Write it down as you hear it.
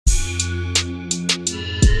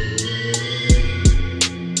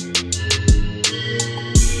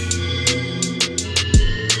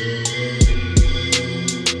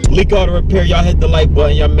Leekautorepair. Y'all hit the like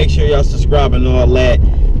button. Y'all make sure y'all subscribe and all that.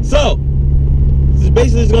 So, this is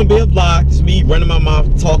basically just gonna be a vlog. Just me running my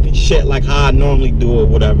mouth, talking shit like how I normally do or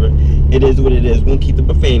whatever. It is what it is. We'll keep the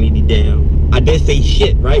profanity down. I did say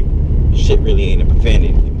shit, right? Shit really ain't a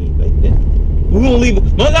profanity to me like that. We're gonna leave it.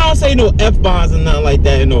 As long as I don't say no F-bombs and nothing like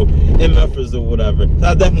that, and no MFers or whatever. So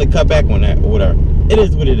I'll definitely cut back on that or whatever. It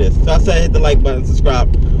is what it is. So I said hit the like button,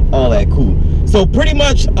 subscribe, all that cool. So pretty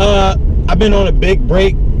much, I've been on a big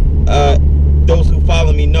break. Those who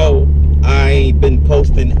follow me know I ain't been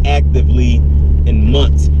posting actively in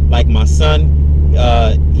months. Like my son,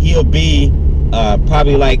 he'll be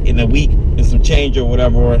probably like in a week and some change or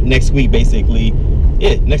whatever, or next week basically.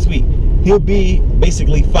 Yeah, next week. He'll be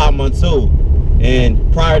basically 5 months old.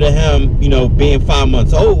 And prior to him, you know, being 5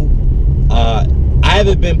 months old, I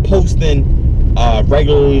haven't been posting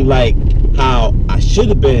regularly like how I should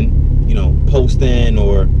have been, you know, posting.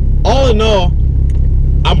 Or all in all,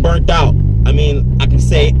 I'm burnt out. I mean, I can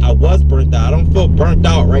say I was burnt out. I don't feel burnt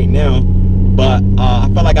out right now, but I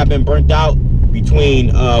feel like I've been burnt out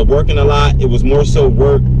between working a lot. It was more so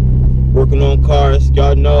working on cars.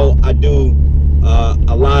 Y'all know I do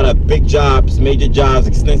a lot of big jobs, major jobs,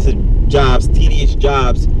 extensive jobs, tedious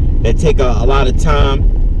jobs that take a lot of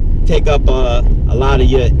time, take up a lot of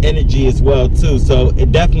your energy as well too. So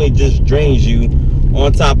it definitely just drains you.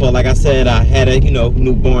 On top of, like I said, I had a, you know,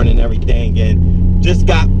 newborn and everything, and just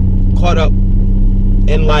got caught up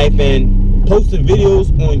in life and posting videos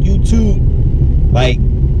on YouTube. Like,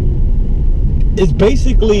 it's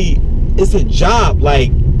basically, it's a job.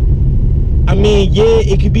 Like, I mean, yeah,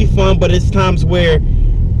 it could be fun, but it's times where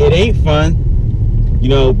it ain't fun. You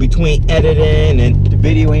know, between editing and the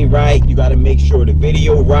video ain't right, you got to make sure the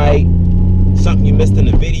video right. Something you missed in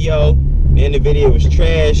the video, and the video was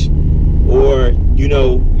trash, or you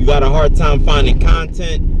know, you got a hard time finding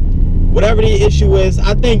content. Whatever the issue is,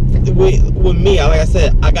 I think with me, like I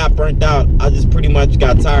said, I got burnt out. I just pretty much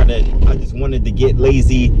got tired of it. I just wanted to get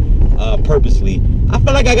lazy purposely. I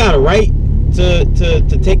feel like I got a right to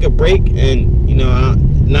take a break and, you know,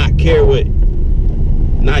 not care what,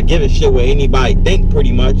 not give a shit what anybody think,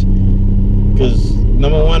 pretty much. Because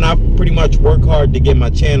number one, I pretty much work hard to get my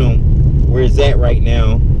channel where it's at right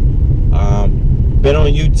now. Been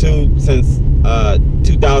on YouTube since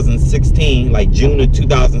 2016, like June of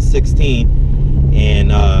 2016,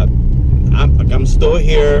 and I'm still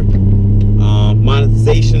here.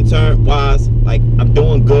 Monetization term wise, like I'm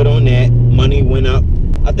doing good on that. Money went up.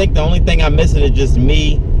 I think the only thing I'm missing is just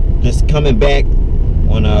me just coming back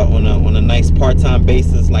on a nice part-time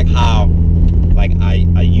basis, like how like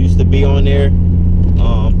I used to be on there.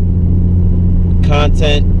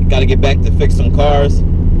 Content, got to get back to fix some cars.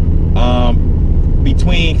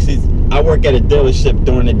 Between, I work at a dealership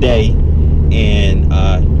during the day, and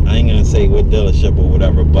I ain't gonna say what dealership or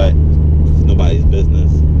whatever, but it's nobody's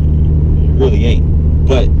business. It really ain't.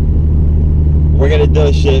 But I work at a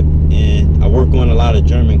dealership, and I work on a lot of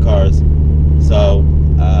German cars. So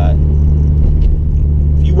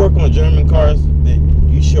if you work on German cars, then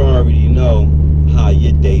you sure already know how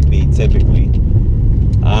your day be typically.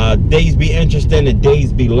 Days be interesting and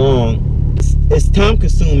days be long. It's time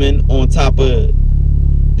consuming on top of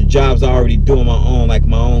the jobs I already do on my own, like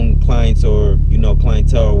my own clients or, you know,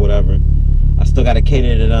 clientele or whatever. I still got to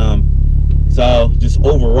cater to them. So just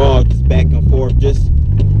overall, just back and forth, just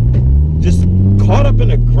caught up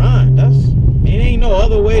in a grind. It ain't no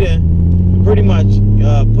other way to pretty much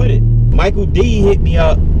put it. Michael D hit me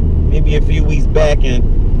up maybe a few weeks back, and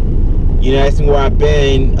you know, asked me where I've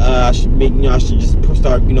been. I should make, you know, I should just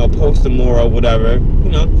start, you know, posting more or whatever. You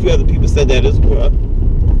know, a few other people said that as well.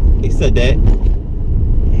 They said that.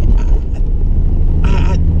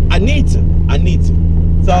 I need to.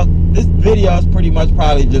 So this video is pretty much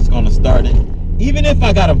probably just gonna start it. Even if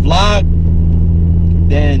I got a vlog,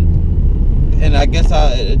 then, and I guess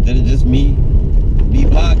it's just me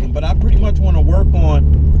vlogging, but I pretty much want to work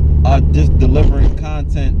on just delivering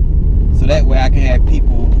content, so that way I can have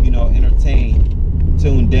people, you know, entertained,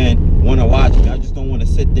 tuned in, want to watch me. I just don't want to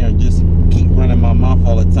sit there and just keep running my mouth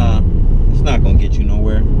all the time. It's not gonna get you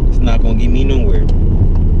nowhere. It's not gonna get me nowhere.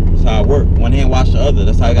 That's how I work. One hand wash the other.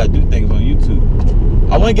 That's how I gotta do things on YouTube.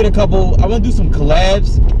 I want to get I want to do some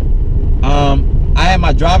collabs. I had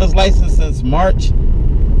my driver's license since March.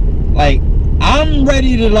 Like, I'm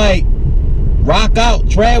ready to like rock out,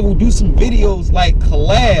 travel, do some videos, like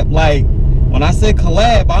collab. Like, when I say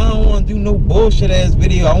collab, I don't want to do no bullshit ass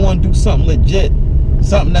video. I want to do something legit,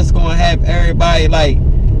 something that's gonna have everybody like,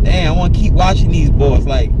 damn, I want to keep watching these boys,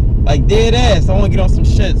 like dead ass. I want to get on some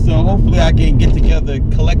shit. So hopefully I can get together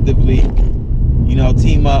collectively, you know,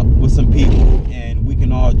 team up with some people, and we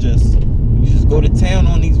can all just, you just go to town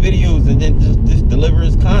on these videos and then just deliver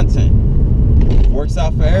his content. Works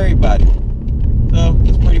out for everybody. So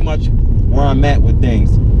that's pretty much where I'm at with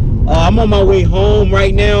things. I'm on my way home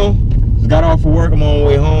right now. Just got off of work. I'm on my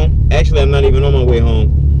way home. Actually, I'm not even on my way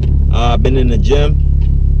home. I've been in the gym.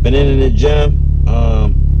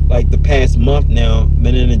 Like the past month now.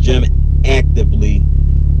 Been in the gym actively.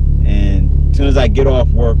 And as soon as I get off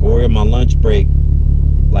work or in my lunch break,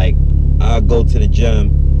 like I'll go to the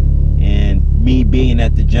gym. And me being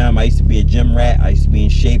at the gym, I used to be a gym rat. I used to be in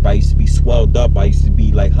shape. I used to be swelled up. I used to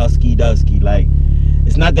be like husky dusky. Like,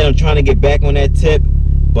 it's not that I'm trying to get back on that tip,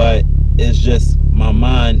 but it's just my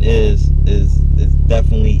mind is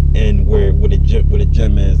definitely in where the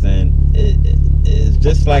gym is, and it's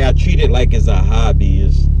just like I treat it like it's a hobby.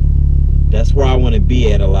 That's where I want to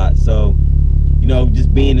be at a lot. So, you know,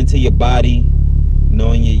 just being into your body,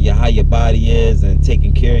 knowing how your body is, and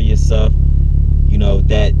taking care of yourself. You know,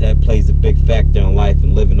 that plays a big factor in life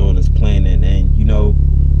and living on this planet. And you know,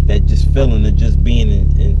 that just feeling of just being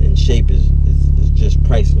in shape is just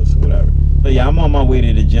priceless or whatever. So yeah, I'm on my way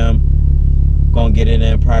to the gym. Gonna get in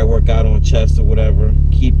there and probably work out on chest or whatever.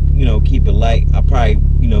 Keep it light. I probably,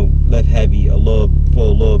 lift heavy for a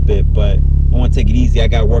little bit, but I want to take it easy. I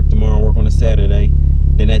got work tomorrow, work on a Saturday.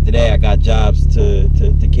 Then after that, I got jobs to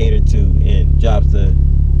cater to and jobs to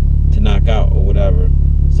knock out or whatever.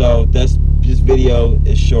 So this video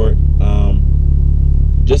is short.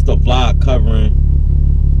 Just a vlog covering,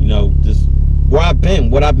 just where I've been,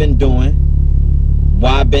 what I've been doing,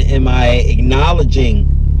 why I've been acknowledging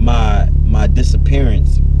my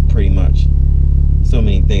disappearance, pretty much. So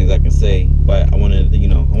many things I can say, but I want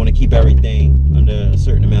to keep everything under a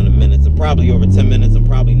certain amount of minutes. I'm probably over 10 minutes. I'm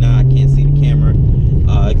probably not. I can't see the camera.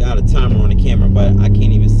 I got a timer on the camera, but I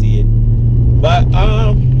can't even see it. But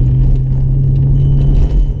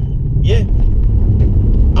yeah,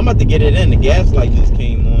 I'm about to get it in. The gas light just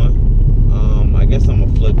came on. I guess I'm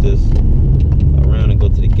gonna flip this around and go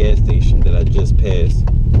to the gas station that I just passed,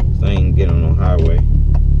 so I ain't getting on no highway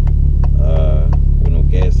with no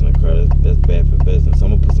gas in the car. That's bad for business. I'm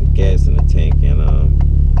gonna put some gas in the tank, and I'm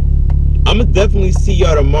gonna definitely see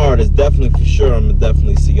y'all tomorrow. That's definitely for sure. I'm gonna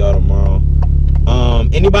definitely see y'all tomorrow.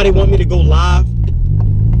 Anybody want me to go live?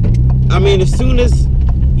 I mean, as soon as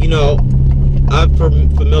I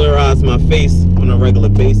familiarize my face on a regular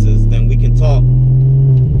basis, then we can talk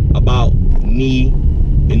about me,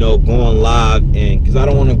 going live. And because I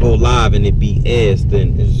don't want to go live and it be ass,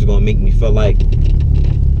 then it's just gonna make me feel like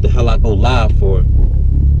the hell I go live for,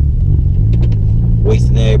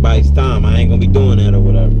 wasting everybody's time. I ain't gonna be doing that or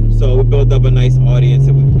whatever. So we built up a nice audience,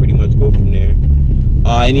 and we can pretty much go from there.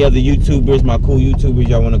 Any other YouTubers, my cool YouTubers,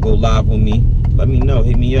 y'all want to go live with me, let me know.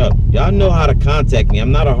 Hit me up. Y'all know how to contact me.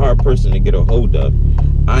 I'm not a hard person to get a hold of.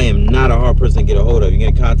 I am not a hard person to get a hold of.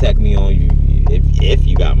 You're gonna contact me on if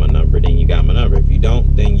you got my number, then you got my number. If you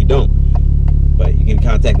don't, then you don't. But you can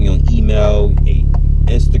contact me on email,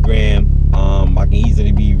 Instagram. I can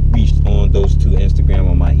easily be reached on those two, Instagram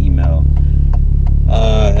or my email.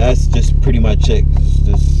 That's just pretty much it.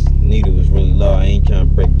 This needle was really low. I ain't trying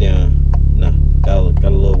to break down. Nah, got a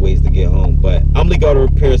little ways to get home. But I'm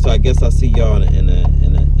Leekautorepair, so I guess I'll see y'all in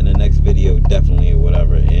the next video, definitely, or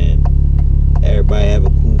whatever. And everybody have a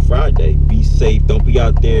cool Friday. Be safe. Don't be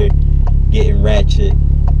out there getting ratchet.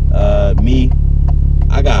 Me,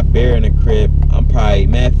 I got bear in the crib. I'm probably,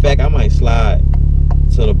 matter of fact, I might slide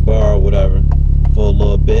to the bar or whatever for a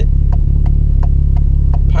little bit.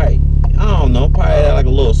 Probably, I don't know, probably like a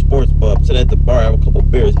little sports pub. Sit at the bar, have a couple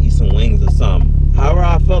beers, eat some wings or something. However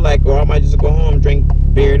I feel like, or I might just go home, drink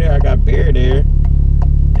beer there. I got beer there,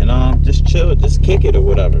 and just chill, just kick it or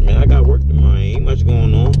whatever. Man, I got work tomorrow. Ain't much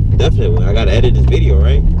going on. Definitely, I gotta edit this video,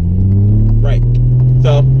 right? Right.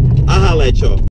 So I'll holla at y'all.